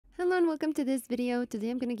Hello and welcome to this video. Today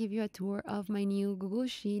I'm going to give you a tour of my new Google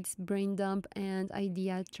Sheets brain dump and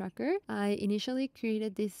idea tracker. I initially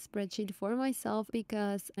created this spreadsheet for myself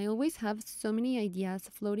because I always have so many ideas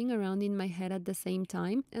floating around in my head at the same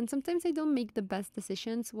time, and sometimes I don't make the best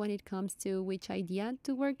decisions when it comes to which idea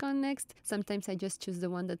to work on next. Sometimes I just choose the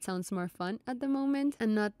one that sounds more fun at the moment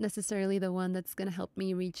and not necessarily the one that's going to help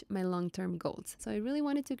me reach my long-term goals. So I really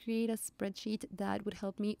wanted to create a spreadsheet that would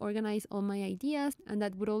help me organize all my ideas and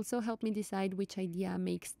that would also help me decide which idea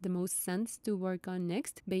makes the most sense to work on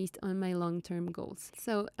next based on my long-term goals.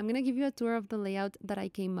 So I'm gonna give you a tour of the layout that I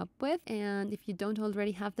came up with, and if you don't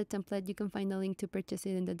already have the template, you can find a link to purchase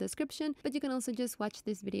it in the description, but you can also just watch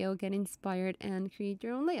this video, get inspired, and create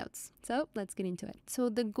your own layouts. So let's get into it. So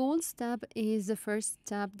the goals tab is the first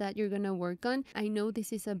tab that you're gonna work on. I know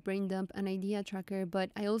this is a brain dump and idea tracker,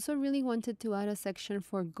 but I also really wanted to add a section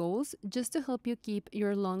for goals just to help you keep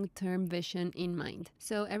your long-term vision in mind.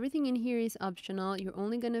 So everything in here is optional. You're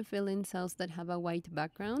only going to fill in cells that have a white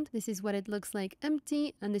background. This is what it looks like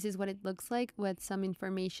empty, and this is what it looks like with some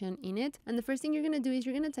information in it. And the first thing you're going to do is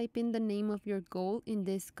you're going to type in the name of your goal in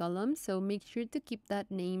this column. So make sure to keep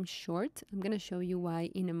that name short. I'm going to show you why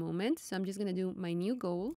in a moment. So I'm just going to do my new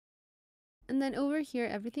goal. And then over here,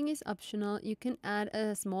 everything is optional. You can add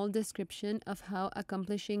a small description of how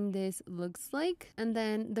accomplishing this looks like, and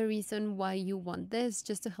then the reason why you want this,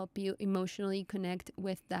 just to help you emotionally connect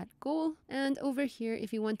with that goal. And over here,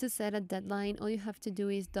 if you want to set a deadline, all you have to do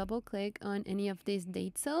is double click on any of these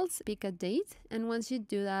date cells, pick a date, and once you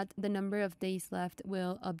do that, the number of days left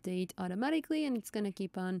will update automatically, and it's going to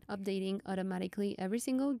keep on updating automatically every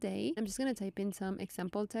single day. I'm just going to type in some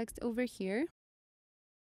example text over here.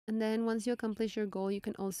 And then once you accomplish your goal, you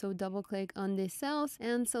can also double click on these cells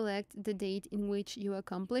and select the date in which you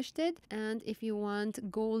accomplished it. And if you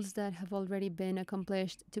want goals that have already been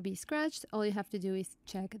accomplished to be scratched, all you have to do is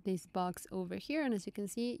check this box over here. And as you can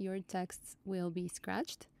see, your texts will be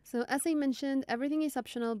scratched. So as I mentioned, everything is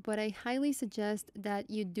optional, but I highly suggest that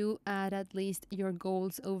you do add at least your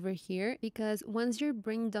goals over here, because once you're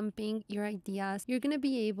brain dumping your ideas, you're going to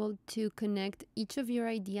be able to connect each of your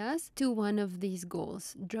ideas to one of these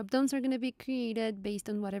goals. Dropdowns are going to be created based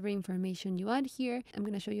on whatever information you add here. I'm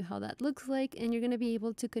going to show you how that looks like, and you're going to be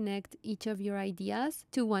able to connect each of your ideas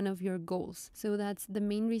to one of your goals. So that's the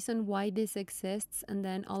main reason why this exists, and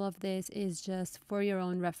then all of this is just for your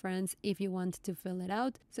own reference if you want to fill it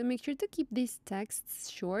out. So make sure to keep these texts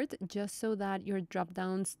short, just so that your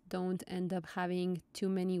drop-downs don't end up having too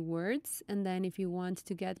many words. And then if you want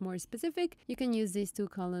to get more specific, you can use these two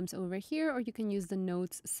columns over here, or you can use the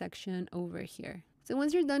notes section over here. So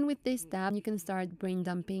once you're done with this tab, you can start brain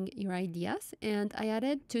dumping your ideas. And I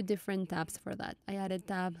added two different tabs for that. I added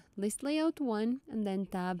tab list layout 1 and then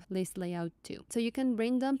tab list layout 2. So you can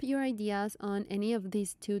brain dump your ideas on any of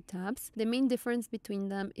these two tabs. The main difference between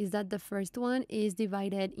them is that the first one is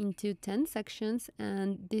divided into 10 sections,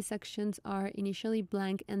 and these sections are initially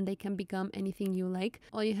blank and they can become anything you like.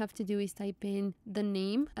 All you have to do is type in the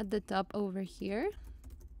name at the top over here.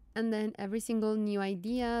 And then every single new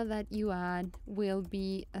idea that you add will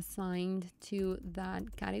be assigned to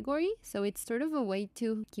that category. So it's sort of a way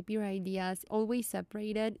to keep your ideas always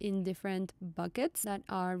separated in different buckets that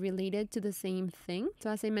are related to the same thing. So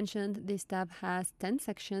as I mentioned, this tab has 10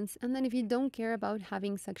 sections. And then if you don't care about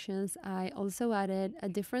having sections, I also added a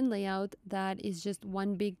different layout that is just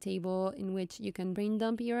one big table in which you can brain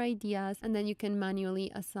dump your ideas, and then you can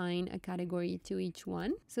manually assign a category to each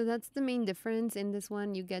one. So that's the main difference. In this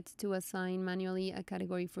one, you get to assign manually a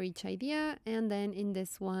category for each idea, and then in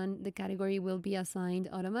this one the category will be assigned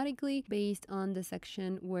automatically based on the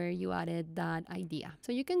section where you added that idea.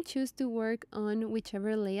 So you can choose to work on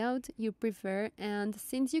whichever layout you prefer, and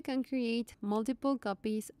since you can create multiple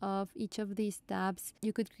copies of each of these tabs,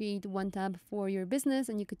 you could create one tab for your business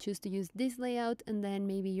and you could choose to use this layout, and then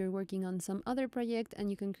maybe you're working on some other project and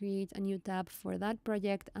you can create a new tab for that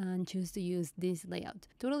project and choose to use this layout.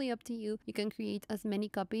 Totally up to you. You can create as many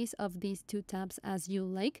copies of these two tabs as you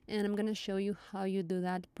like, and I'm gonna show you how you do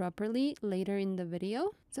that properly later in the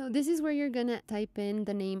video. So this is where you're gonna type in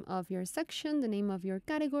the name of your section, the name of your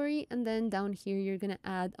category, and then down here you're gonna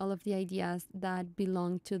add all of the ideas that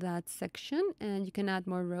belong to that section, and you can add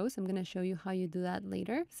more rows. I'm gonna show you how you do that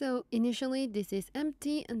later. So initially this is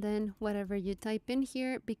empty, and then whatever you type in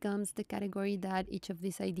here becomes the category that each of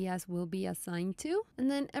these ideas will be assigned to. And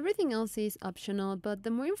then everything else is optional, but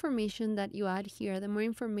the more information that you add here, the more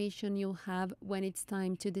information you'll have when it's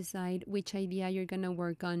time to decide which idea you're gonna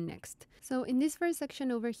work on next. So in this first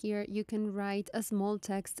section over over here, you can write a small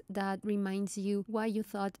text that reminds you why you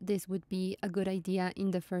thought this would be a good idea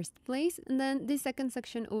in the first place. And then this second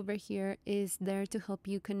section over here is there to help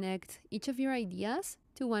you connect each of your ideas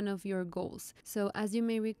to one of your goals. So as you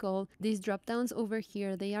may recall, these drop downs over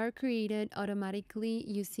here, they are created automatically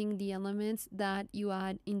using the elements that you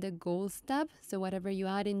add in the goals tab. So whatever you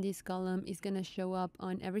add in this column is going to show up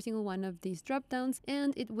on every single one of these drop downs,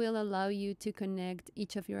 and it will allow you to connect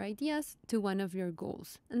each of your ideas to one of your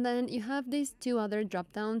goals. And then you have these two other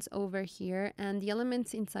drop downs over here, and the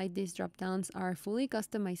elements inside these drop downs are fully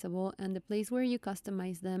customizable, and the place where you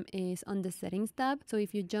customize them is on the settings tab. So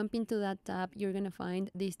if you jump into that tab, you're going to find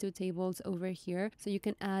these two tables over here. So you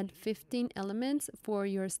can add 15 elements for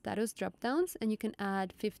your status drop downs, and you can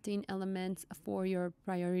add 15 elements for your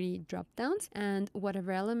priority drop downs, and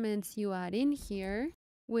whatever elements you add in here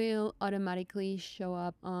will automatically show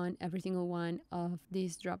up on every single one of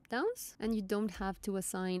these drop downs, and you don't have to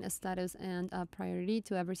assign a status and a priority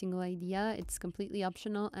to every single idea. It's completely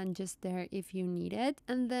optional and just there if you need it.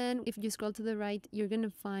 And then if you scroll to the right, you're gonna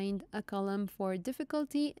find a column for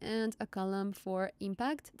difficulty and a column for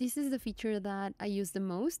impact. This is the feature that I use the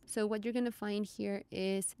most. So what you're gonna find here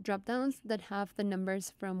is drop downs that have the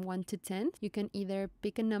numbers from 1 to 10. You can either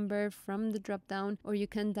pick a number from the drop down or you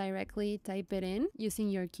can directly type it in using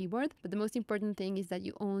your keyboard, but the most important thing is that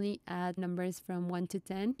you only add numbers from 1 to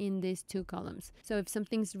 10 in these two columns. So if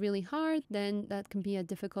something's really hard, then that can be a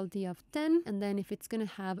difficulty of 10, and then if it's going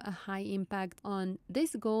to have a high impact on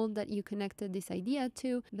this goal that you connected this idea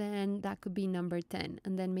to, then that could be number 10,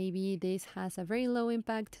 and then maybe this has a very low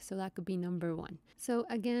impact, so that could be number 1. So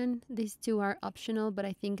again, these two are optional, but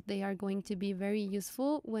I think they are going to be very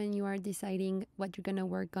useful when you are deciding what you're going to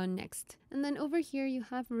work on next. And then over here, you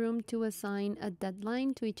have room to assign a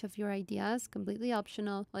deadline to each of your ideas, completely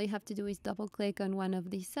optional. All you have to do is double click on one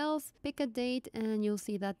of these cells, pick a date, and you'll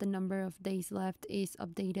see that the number of days left is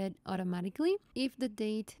updated automatically. If the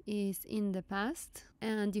date is in the past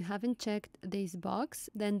and you haven't checked this box,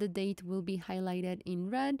 then the date will be highlighted in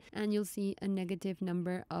red and you'll see a negative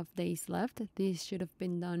number of days left. This should have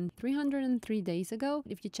been done 303 days ago.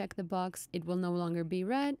 If you check the box, it will no longer be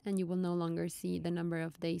red and you will no longer see the number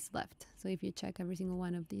of days left. So if you check every single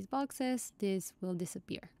one of these boxes, this will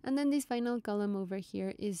disappear. And then this final column over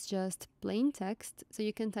here is just plain text. So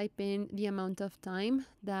you can type in the amount of time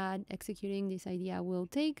that executing this idea will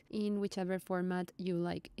take in whichever format you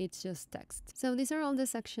like. It's just text. So these are all the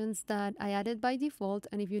sections that I added by default.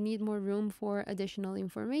 And if you need more room for additional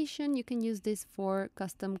information, you can use these 4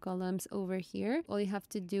 custom columns over here. All you have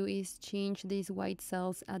to do is change these white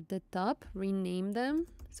cells at the top, rename them.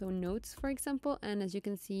 So notes, for example, and as you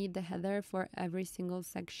can see, the header for every single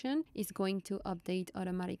section is going to update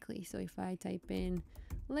automatically. So if I type in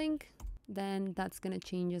link, then that's going to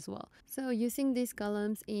change as well. So using these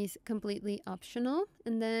columns is completely optional.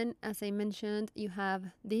 And then, as I mentioned, you have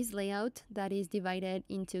this layout that is divided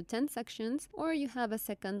into 10 sections, or you have a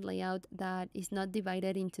second layout that is not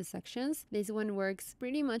divided into sections. This one works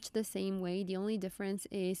pretty much the same way. The only difference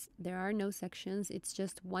is there are no sections. It's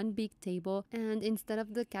just one big table. And instead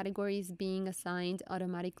of the categories being assigned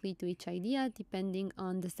automatically to each idea, depending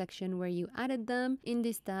on the section where you added them, in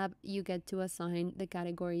this tab, you get to assign the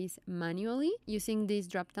categories manually using these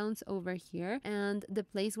drop downs over here. And the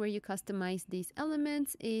place where you customize these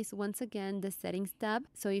elements is once again the settings tab.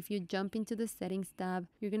 So if you jump into the settings tab,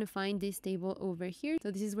 you're going to find this table over here.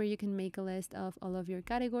 So this is where you can make a list of all of your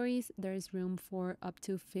categories. There's room for up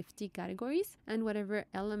to 50 categories, and whatever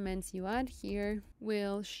elements you add here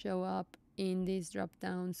will show up in these drop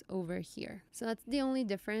downs over here. So that's the only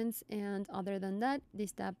difference, and other than that,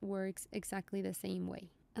 this tab works exactly the same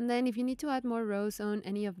way. And then if you need to add more rows on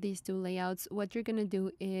any of these two layouts, what you're going to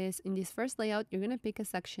do is in this first layout, you're going to pick a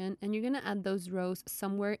section and you're going to add those rows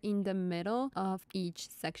somewhere in the middle of each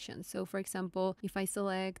section. So for example, if I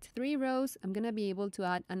select 3 rows, I'm going to be able to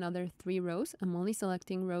add another 3 rows. I'm only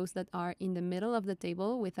selecting rows that are in the middle of the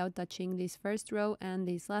table without touching this first row and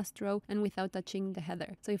this last row and without touching the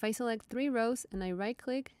header. So if I select 3 rows and I right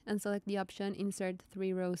click and select the option insert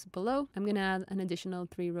 3 rows below, I'm going to add an additional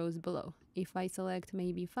 3 rows below. If I select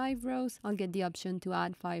maybe 5 rows, I'll get the option to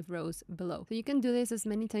add 5 rows below. So you can do this as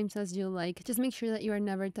many times as you like. Just make sure that you are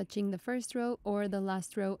never touching the first row or the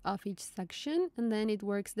last row of each section. And then it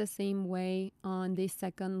works the same way on this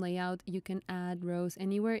second layout. You can add rows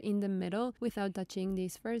anywhere in the middle without touching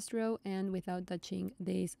this first row and without touching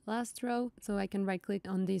this last row. So I can right click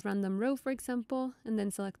on this random row, for example, and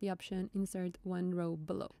then select the option insert 1 row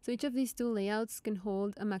below. So each of these two layouts can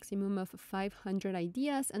hold a maximum of 500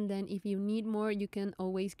 ideas. And then if you need more, you can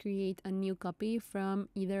always create a new copy from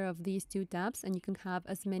either of these two tabs, and you can have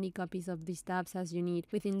as many copies of these tabs as you need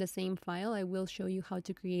within the same file. I will show you how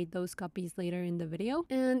to create those copies later in the video.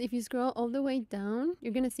 And if you scroll all the way down,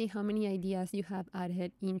 you're gonna see how many ideas you have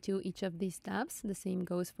added into each of these tabs. The same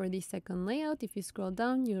goes for the second layout. If you scroll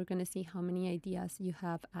down, you're gonna see how many ideas you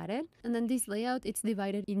have added. And then this layout, it's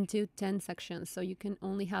divided into 10 sections, so you can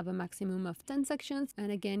only have a maximum of 10 sections.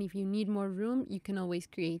 And again, if you need more room, you can always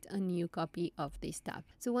create a new copy of this tab.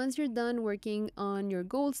 So once you're done working on your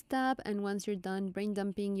goals tab, and once you're done brain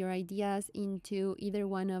dumping your ideas into either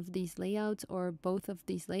one of these layouts or both of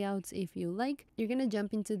these layouts if you like, you're gonna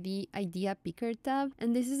jump into the idea picker tab,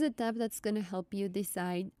 and this is a tab that's gonna help you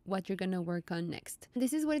decide what you're gonna work on next.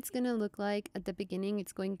 This is what it's gonna look like at the beginning.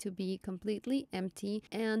 It's going to be completely empty,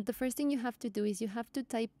 and the first thing you have to do is you have to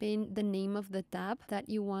type in the name of the tab that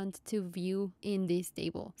you want to view in this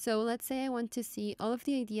table. So let's say I want to see all of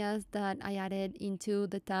the ideas that I added into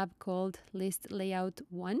the tab called list layout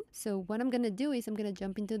 1. So what I'm gonna do is I'm gonna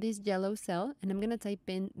jump into this yellow cell and I'm gonna type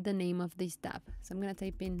in the name of this tab. So I'm gonna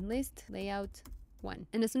type in list layout 1.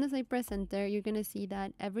 And as soon as I press enter, you're gonna see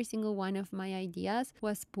that every single one of my ideas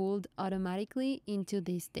was pulled automatically into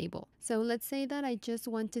this table. So let's say that I just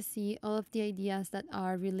want to see all of the ideas that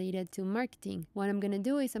are related to marketing. What I'm gonna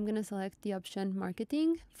do is I'm gonna select the option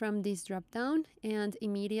marketing from this drop down, and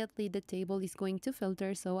immediately the table is going to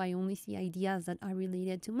filter, so I only see ideas that are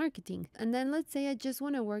related to marketing. And then let's say I just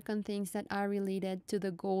want to work on things that are related to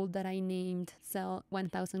the goal that I named sell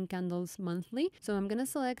 1000 candles monthly. So I'm gonna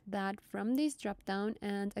select that from this drop down,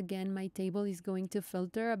 and again my table is going to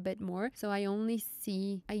filter a bit more, so I only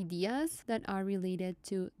see ideas that are related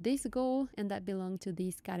to this goal and that belong to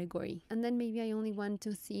this category. And then maybe I only want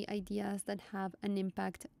to see ideas that have an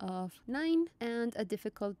impact of 9 and a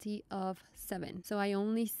difficulty of 7. So I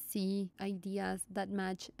only see ideas that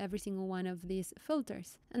match every single one of these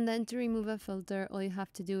filters. And then to remove a filter, all you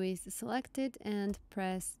have to do is select it and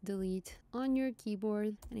press delete on your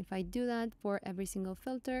keyboard. And if I do that for every single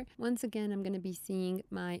filter, once again I'm going to be seeing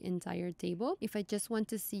my entire table. If I just want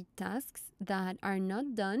to see tasks that are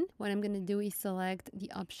not done, what I'm going to do is select the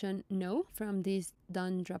option no from this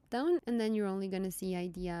done drop down, and then you're only going to see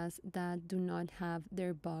ideas that do not have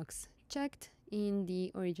their box checked in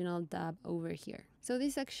the original tab over here. So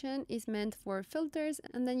this section is meant for filters,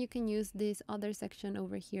 and then you can use this other section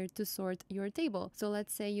over here to sort your table. So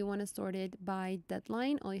let's say you want to sort it by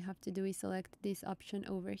deadline. All you have to do is select this option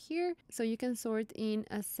over here. So you can sort in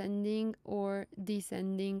ascending or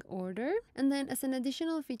descending order. And then as an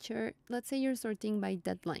additional feature, let's say you're sorting by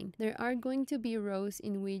deadline. There are going to be rows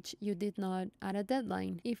in which you did not add a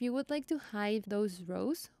deadline. If you would like to hide those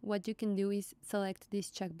rows, what you can do is select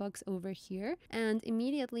this checkbox over here, and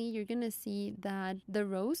immediately you're gonna see that the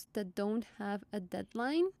rows that don't have a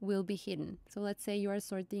deadline will be hidden. So let's say you are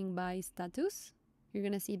sorting by status. You're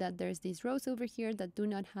gonna see that there's these rows over here that do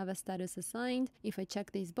not have a status assigned. If I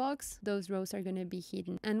check this box, those rows are gonna be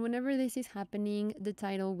hidden. And whenever this is happening, the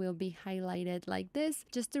title will be highlighted like this,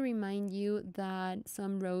 just to remind you that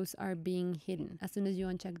some rows are being hidden. As soon as you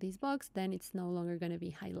uncheck this box, then it's no longer gonna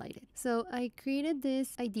be highlighted. So I created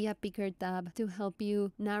this idea picker tab to help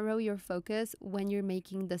you narrow your focus when you're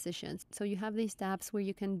making decisions. So you have these tabs where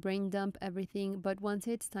you can brain dump everything, but once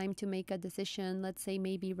it's time to make a decision, let's say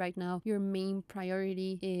maybe right now your main priority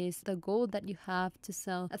is the goal that you have to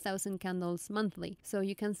sell 1000 candles monthly. So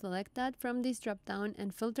you can select that from this drop down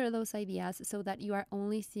and filter those ideas so that you are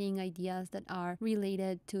only seeing ideas that are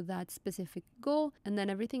related to that specific goal, and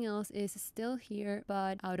then everything else is still here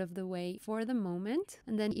but out of the way for the moment.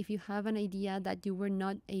 And then if you have an idea that you were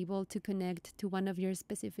not able to connect to one of your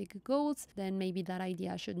specific goals, then maybe that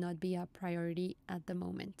idea should not be a priority at the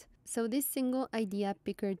moment. So this single idea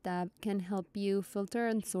picker tab can help you filter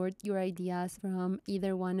and sort your ideas from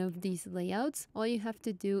either one of these layouts. All you have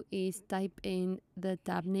to do is type in the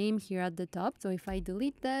tab name here at the top. So if I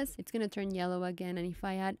delete this, it's going to turn yellow again. And if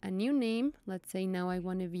I add a new name, let's say now I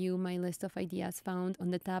want to view my list of ideas found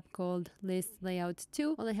on the tab called list layout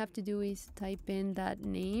 2. All I have to do is type in that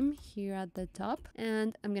name here at the top,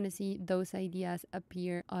 and I'm going to see those ideas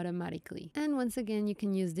appear automatically. And once again, you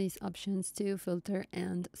can use these options to filter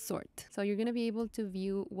and sort. So you're going to be able to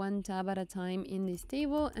view one tab at a time in this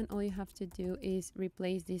table, and all you have to do is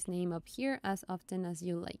replace this name up here as often as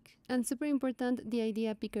you like. And super important, the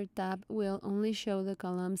idea picker tab will only show the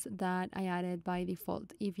columns that I added by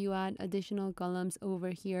default. If you add additional columns over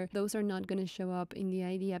here, those are not going to show up in the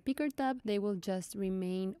idea picker tab. They will just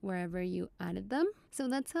remain wherever you added them. So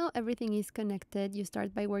that's how everything is connected. You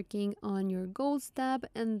start by working on your goals tab,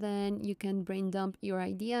 and then you can brain dump your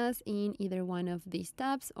ideas in either one of these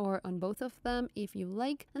tabs, or on both of them if you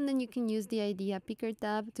like. And then you can use the idea picker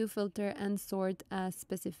tab to filter and sort a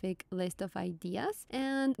specific list of ideas.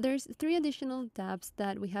 And there's 3 additional tabs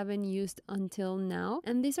that we haven't used until now,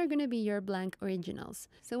 and these are going to be your blank originals.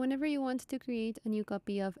 So whenever you want to create a new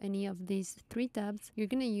copy of any of these 3 tabs, you're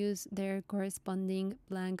going to use their corresponding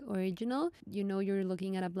blank original. You know you're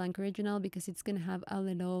looking at a blank original because it's going to have a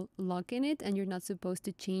little lock in it, and you're not supposed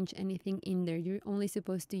to change anything in there. You're only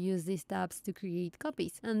supposed to use these tabs to create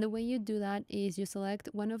copies. And the way you do that is you select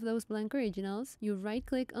one of those blank originals, you right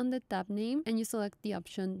click on the tab name, and you select the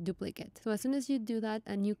option duplicate. So as soon as you do that,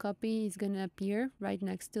 a new copy is going to appear right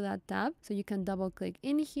next to that tab. So you can double click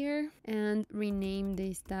in here and rename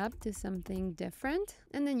this tab to something different,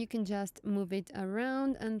 and then you can just move it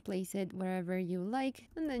around and place it wherever you like,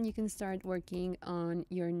 and then you can start working on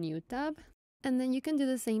your new tab. And then you can do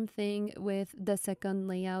the same thing with the second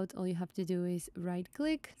layout. All you have to do is right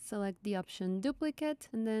click, select the option duplicate,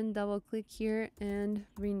 and then double click here and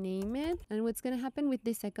rename it. And what's going to happen with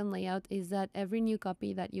this second layout is that every new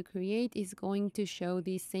copy that you create is going to show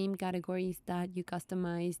the same categories that you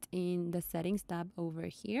customized in the settings tab over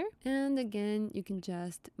here. And again, you can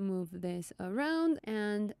just move this around,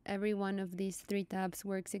 and every one of these 3 tabs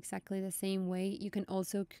works exactly the same way. You can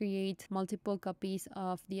also create multiple copies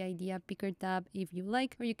of the idea picker tab if you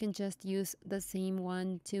like, or you can just use the same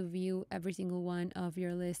one to view every single one of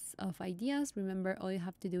your lists of ideas. Remember, all you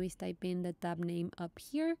have to do is type in the tab name up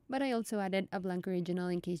here, but I also added a blank original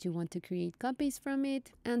in case you want to create copies from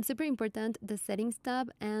it. And super important, the settings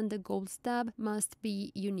tab and the goals tab must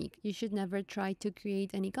be unique. You should never try to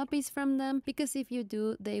create any copies from them, because if you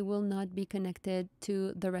do, they will not be connected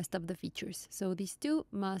to the rest of the features. So these 2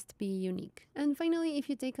 must be unique. And finally, if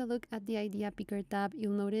you take a look at the idea picker tab,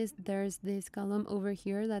 you'll notice there's this column over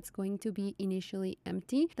here that's going to be initially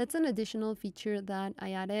empty. That's an additional feature that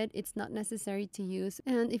I added. It's not necessary to use,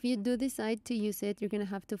 and if you do decide to use it, you're going to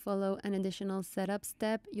have to follow an additional setup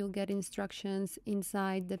step. You'll get instructions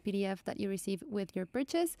inside the PDF that you receive with your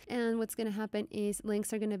purchase, and what's going to happen is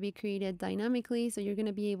links are going to be created dynamically, so you're going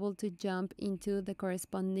to be able to jump into the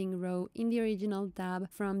corresponding row in the original tab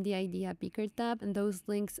from the idea picker tab, and those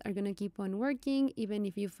links are going to keep on working even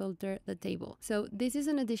if you filter the table. So this is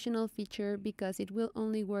an additional feature because it will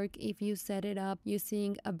only work if you set it up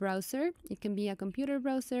using a browser. It can be a computer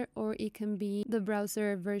browser, or it can be the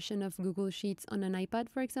browser version of Google Sheets on an iPad,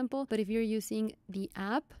 for example. But if you're using the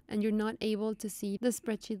app and you're not able to see the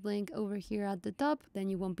spreadsheet link over here at the top, then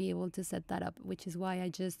you won't be able to set that up, which is why I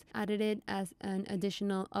just added it as an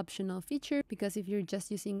additional optional feature, because if you're just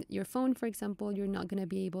using your phone, for example, you're not going to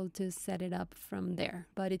be able to set it up from there.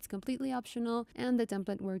 But it's completely optional, and the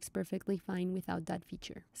template works perfectly fine without that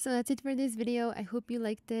feature. So that's it for this video. I hope you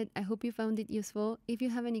liked it. I hope you found it useful. If you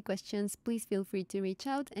have any questions, please feel free to reach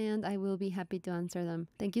out and I will be happy to answer them.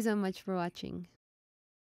 Thank you so much for watching.